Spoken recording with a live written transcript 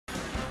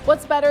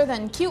What's better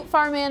than cute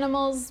farm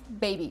animals,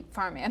 baby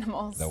farm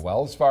animals? The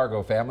Wells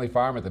Fargo family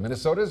farm at the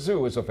Minnesota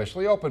Zoo is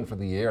officially open for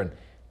the year, and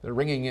they're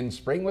ringing in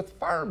spring with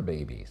farm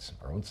babies.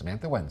 Our own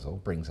Samantha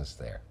Wenzel brings us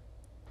there.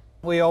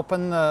 We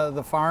open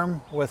the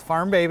farm with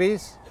farm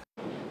babies.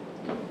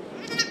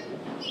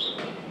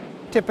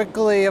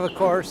 Typically, of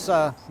course,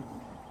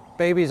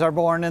 babies are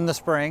born in the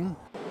spring.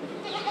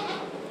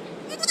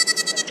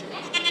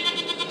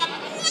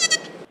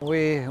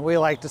 We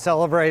like to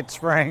celebrate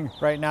spring.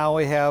 Right now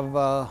we have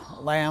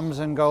lambs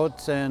and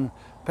goats and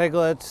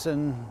piglets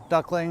and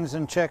ducklings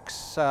and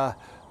chicks.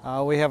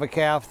 We have a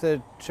calf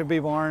that should be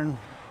born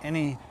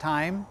any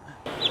time.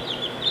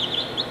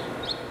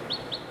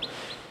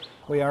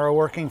 We are a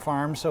working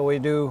farm, so we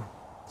do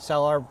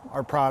sell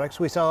our products.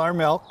 We sell our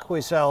milk.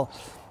 We sell,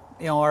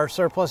 our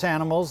surplus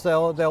animals.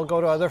 They'll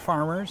go to other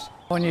farmers.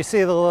 When you see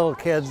the little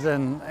kids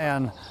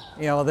and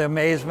the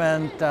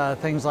amazement,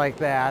 things like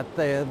that,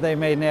 they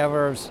may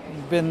never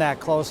have been that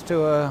close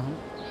to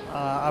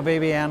a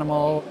baby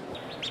animal.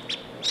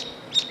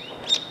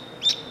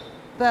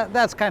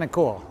 That's kind of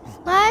cool.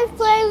 My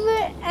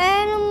favorite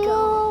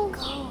animal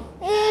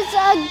is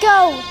a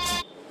goat.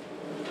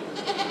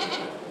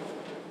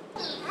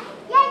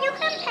 Yeah, you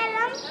can pet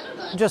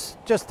them.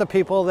 Just the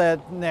people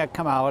that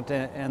come out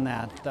and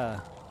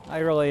that, I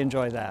really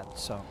enjoy that.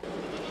 So.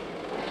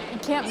 You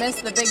can't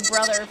miss the big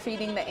brother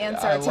feeding the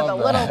answer to the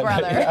little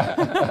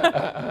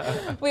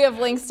brother. We have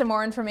links to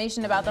more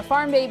information about the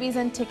farm babies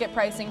and ticket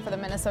pricing for the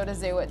Minnesota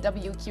Zoo at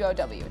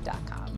WQOW.com.